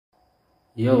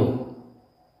Yo,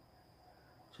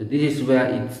 so this is where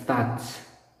it starts.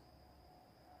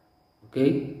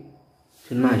 Okay,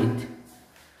 tonight,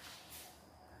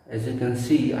 as you can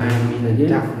see, I am in the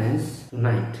darkness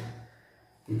tonight.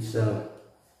 It's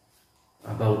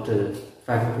about 5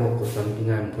 o'clock or something.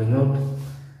 I'm going out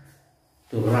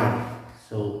to run.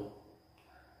 So,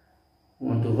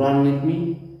 want to run with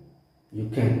me? You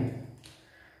can.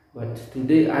 But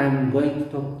today I am going to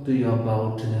talk to you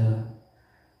about the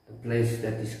place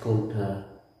that is called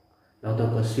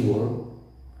Lautoka SeaWorld.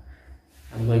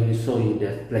 I'm going to show you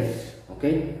that place,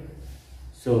 okay?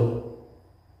 So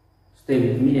stay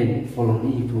with me and follow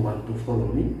me if you want to follow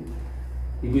me.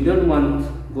 If you don't want,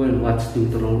 go and watch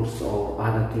tutorials or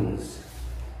other things.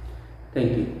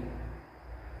 Thank you.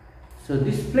 So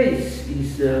this place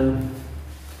is,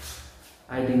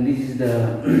 I think this is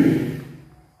the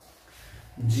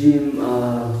gym,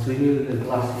 swimming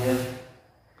class here.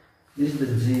 This is the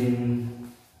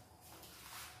gym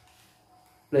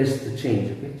place to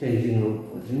change, okay? Changing room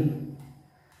for gym.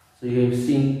 So you have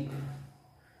sink,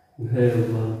 you have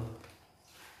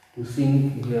two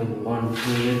sink, you have one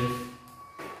toilet,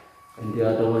 and the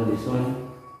other one, this one.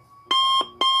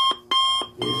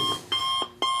 Yes.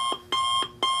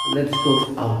 Let's go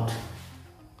out.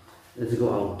 Let's go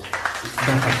out. It's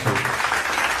dark outside.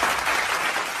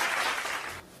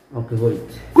 Okay, wait.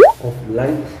 Off the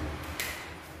light.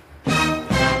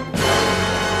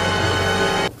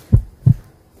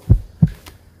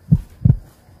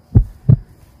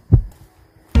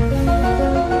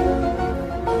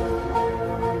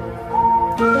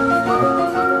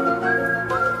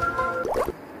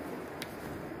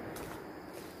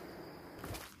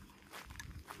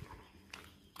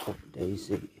 Oh, there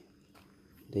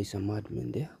is a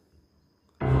madman there.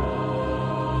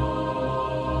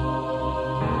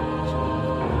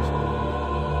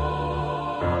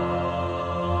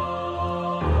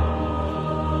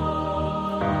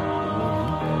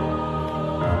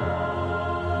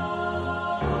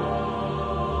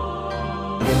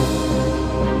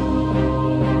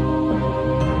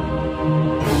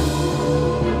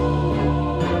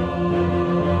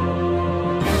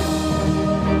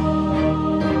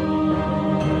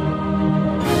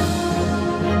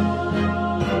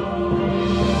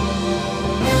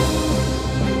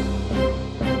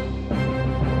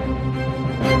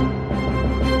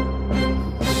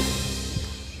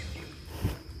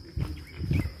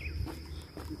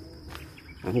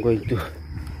 I'm going to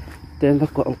turn the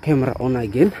camera on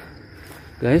again,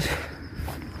 guys,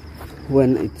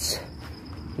 when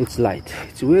it's light.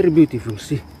 It's very beautiful.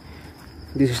 See,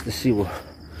 this is the SeaWorld.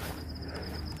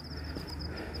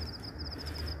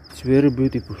 It's very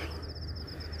beautiful.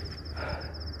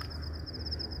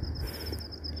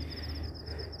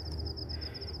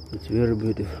 It's very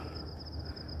beautiful.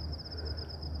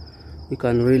 You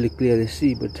can't really clearly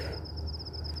see, but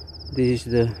this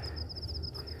is the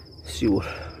SeaWorld.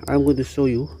 I'm going to show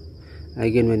you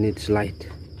again when it's light.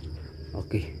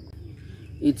 Okay,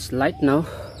 it's light now,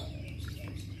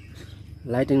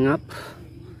 lighting up.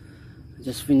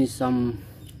 Just finished some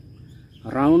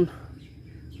round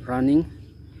running,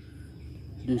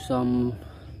 do some,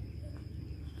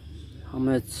 how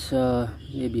much,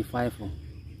 maybe 5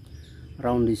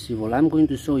 around this SeaWorld. I'm going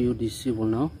to show you this SeaWorld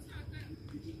now,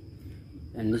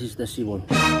 and this is the SeaWorld.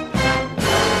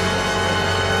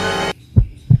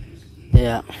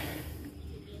 Yeah,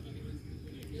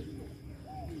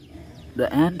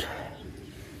 the end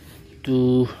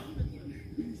to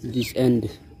this end.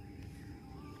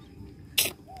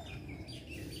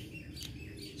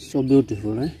 So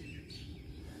beautiful, eh?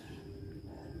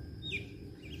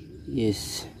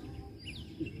 Yes,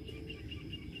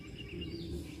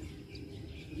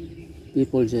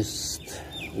 people just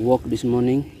walk this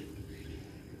morning.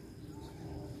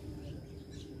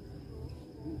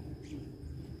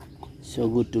 So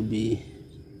good to be.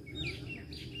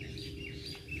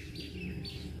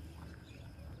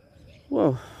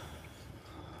 Wow,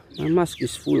 my mask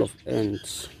is full of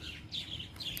ants.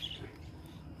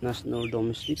 National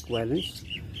Domestic Violence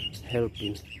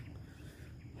Helpline,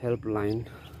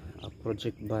 a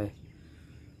project by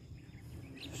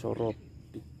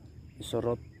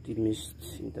Optimist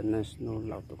International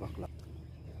Lautoka Club.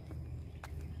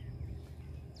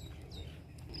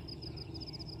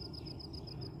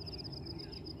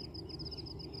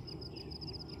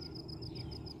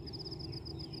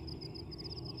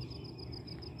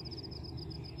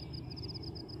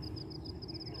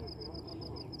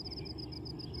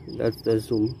 That's the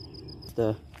zoom.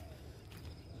 The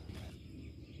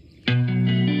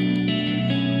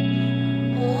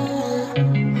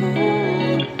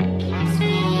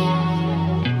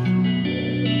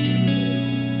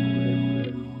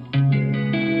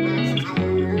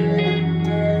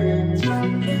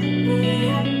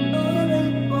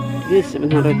is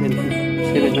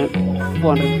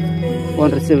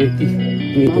 470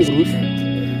 meters.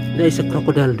 There is a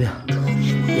crocodile there.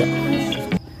 Yeah,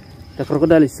 the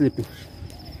crocodile is sleeping.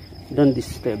 Don't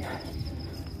disturb.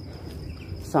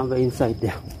 Somewhere inside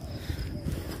there.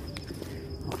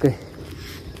 Okay.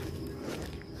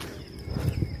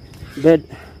 Bed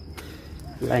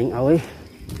lying away.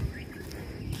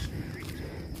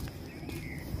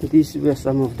 This is where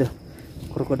some of the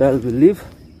crocodile will live.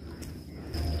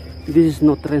 This is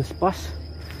no trespass.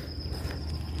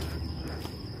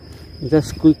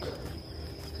 Just quick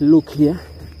look here.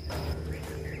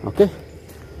 Okay,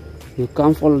 you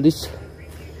come follow this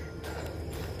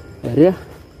area.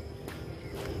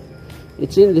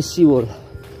 It's in the seawall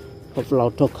of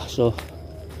Lautoka. So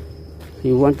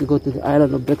you want to go to the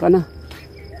island of Bekana,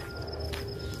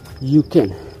 you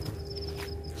can.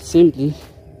 Simply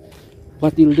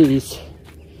what you'll do is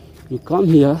you come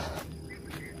here,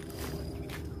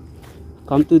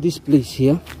 come to this place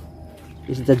here.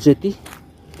 This is the jetty.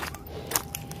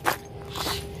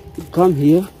 You come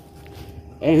here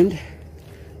and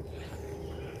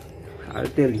I'll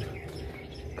tell you,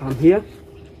 come here.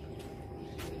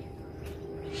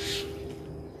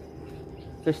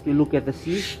 Just to look at the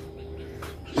sea.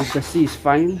 If the sea is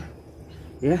fine,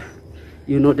 yeah,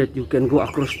 you know that you can go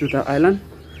across to the island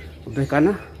of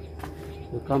Bekana.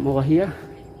 You come over here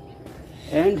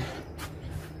and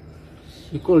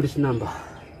you call this number.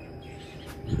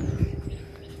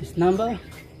 This number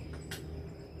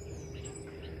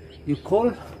you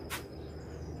call,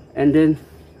 and then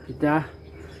the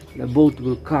boat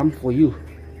will come for you.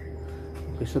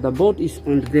 Okay, so the boat is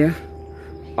on the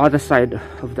other side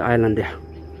of the island there.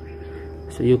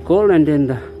 So you call, and then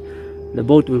the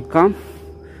boat will come,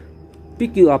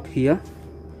 pick you up here,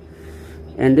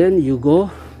 and then you go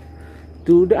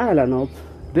to the island of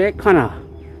Bekana,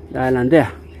 the island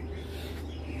there.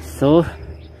 So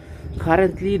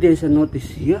currently there is a notice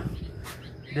here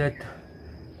that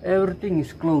everything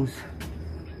is closed.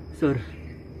 So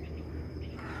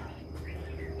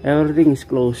everything is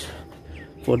closed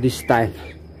for this time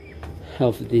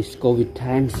of these COVID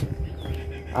times.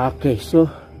 Okay, so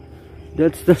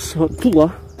that's the short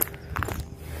tour.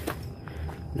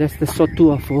 That's the short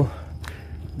tour for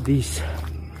this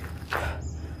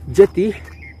jetty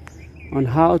on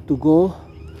how to go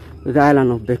to the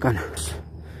island of Bekana.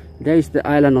 There is the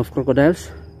island of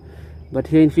crocodiles, but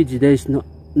here in Fiji there is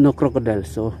no crocodile,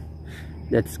 so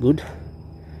that's good.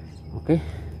 Okay,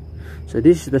 so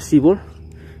this is the seawall,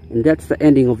 and that's the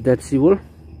ending of that seawall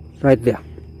right there.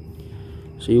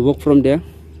 So you walk from there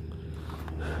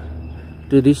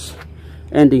to this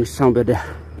ending somewhere there.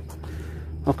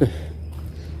 Okay,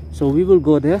 so we will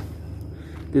go there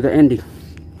to the ending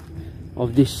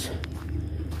of this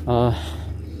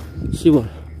seawall.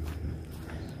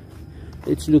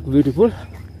 It's look beautiful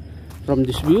from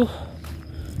this view.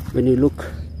 When you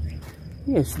look,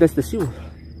 yes, that's the seawall.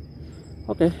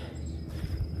 Okay,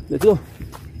 let's go.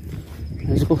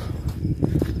 Let's go.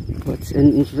 What's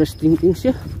an interesting things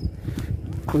here?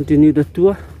 Continue the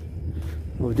tour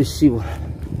of this seawall.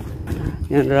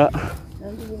 Yan.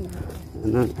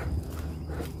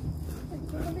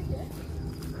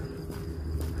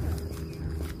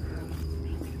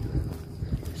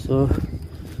 So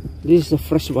this is the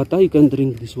fresh water. You can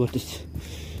drink this water.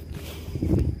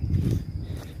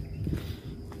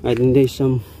 I think there is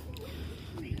some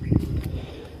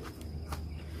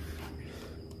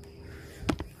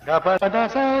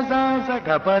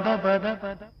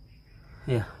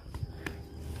yeah.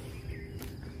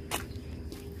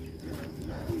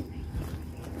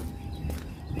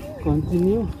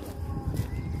 Continue.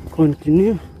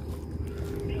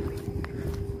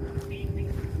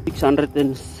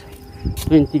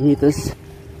 620 meters.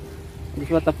 This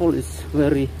waterfall is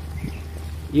very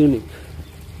unique.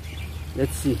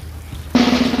 Let's see.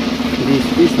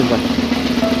 This is the one.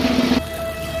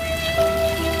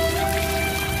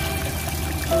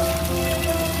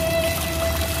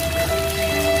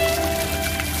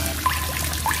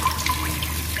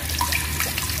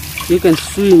 You can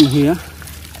swim here.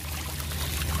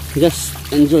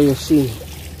 Just enjoy your swim.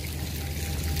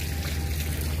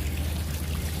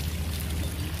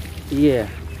 Yeah.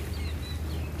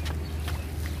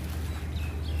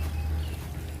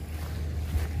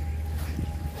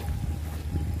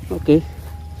 Okay.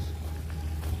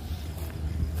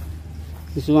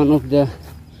 This is one of the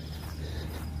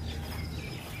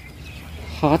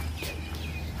hut.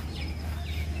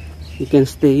 You can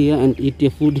stay here and eat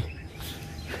your food.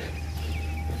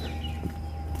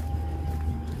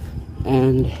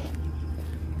 And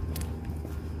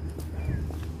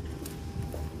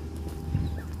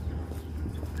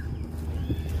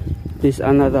this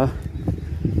another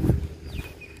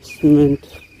cement.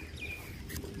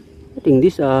 I think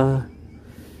these are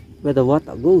where the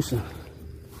water goes.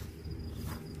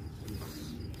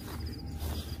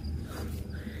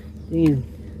 In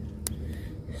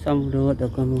some of the water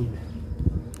come on.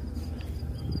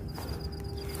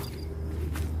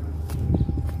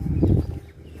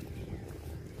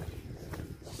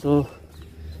 So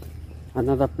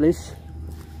another place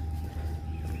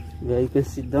where you can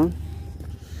sit down,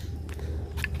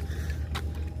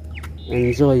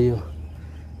 enjoy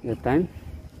your time.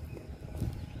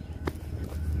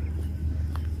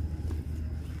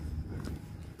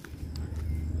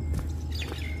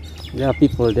 There are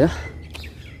people there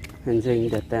enjoying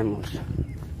their time also.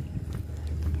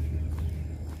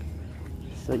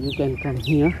 So you can come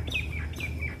here.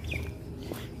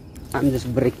 I'm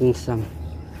just breaking some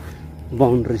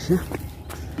boundaries. Yeah?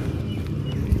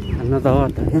 Another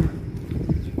water. Yeah?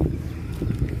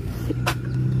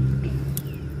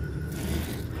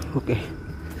 Okay,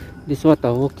 this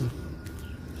water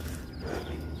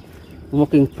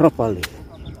walking properly.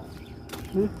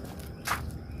 Hmm?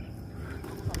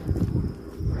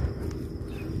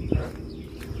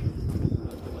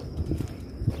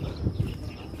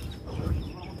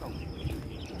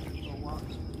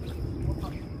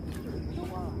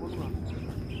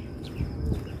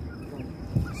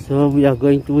 So we are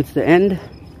going towards the end.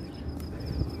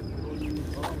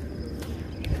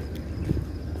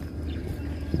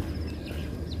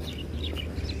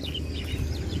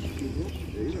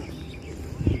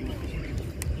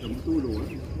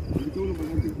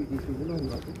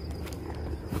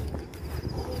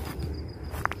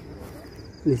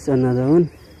 This is another one.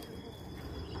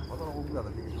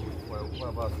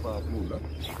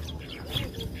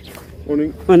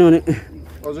 Morning. Morning.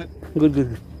 How's it?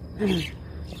 Good.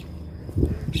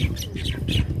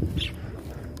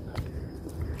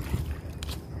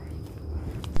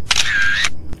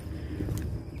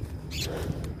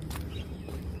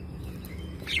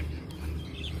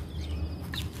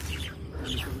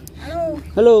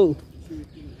 Hello.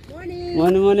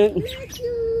 Morning.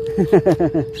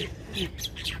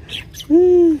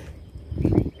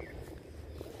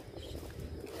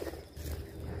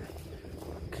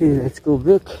 Okay, let's go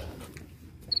back.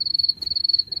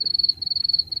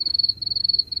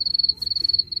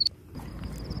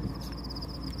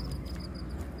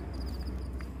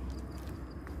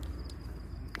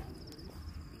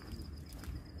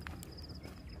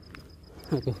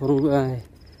 Okay, from where I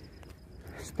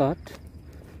start,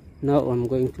 now I'm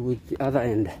going to the other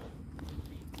end.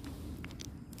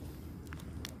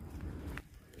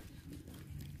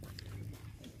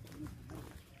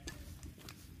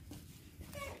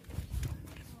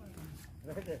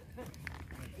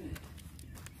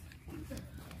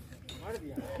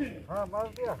 हाँ मार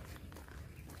दिया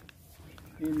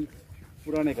इन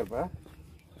पुराने कर पा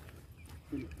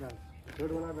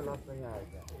third वाला में last नहीं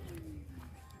आएगा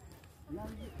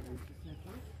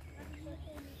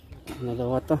Another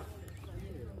water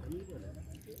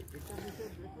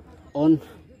on.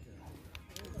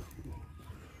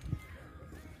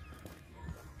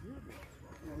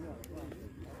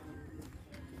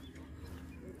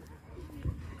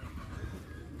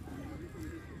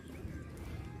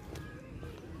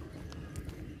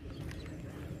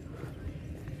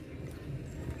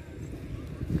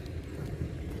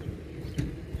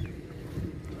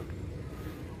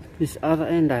 This other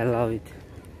end I love it.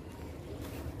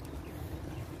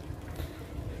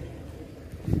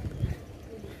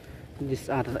 This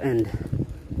other end.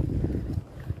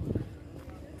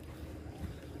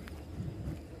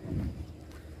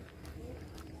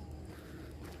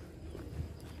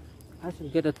 I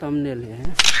should get a thumbnail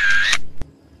here.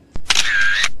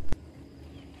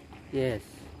 Yes.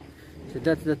 So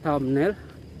that's the thumbnail.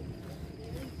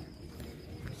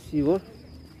 See what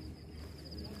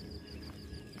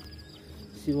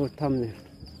thumbnail.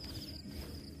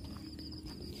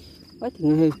 I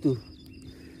think I have to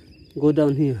go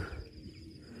down here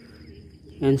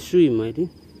and swim, I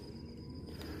think.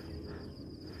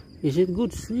 Is it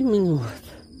good swimming or what?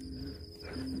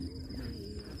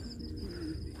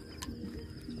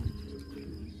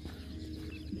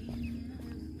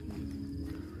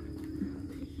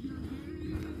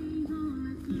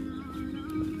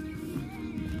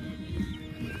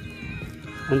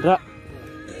 Andra.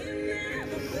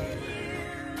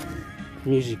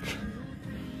 Music.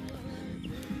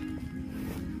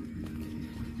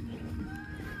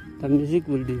 The music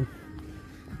will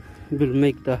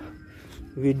make the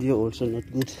video also not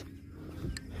good.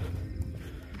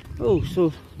 Oh,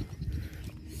 so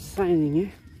signing,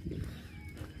 eh?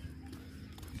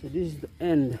 So this is the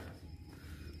end,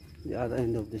 the other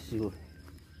end of the seaway.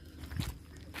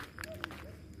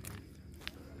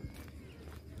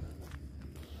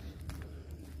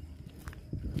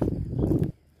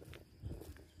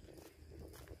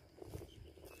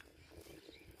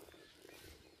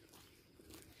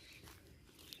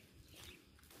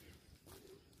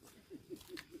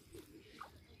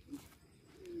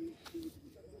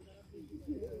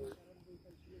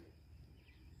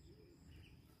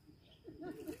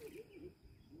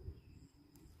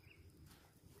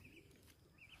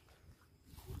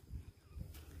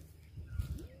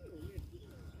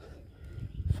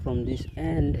 from this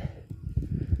end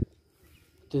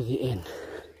to the end.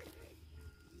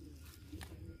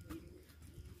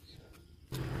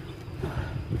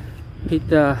 Hit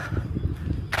the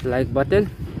like button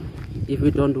if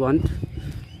you don't want,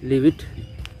 leave it,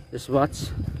 just watch.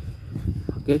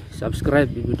 Okay,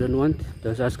 subscribe if you don't want,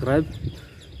 don't subscribe.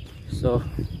 So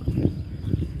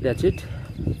that's it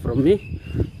from me,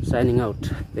 signing out.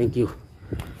 Thank you.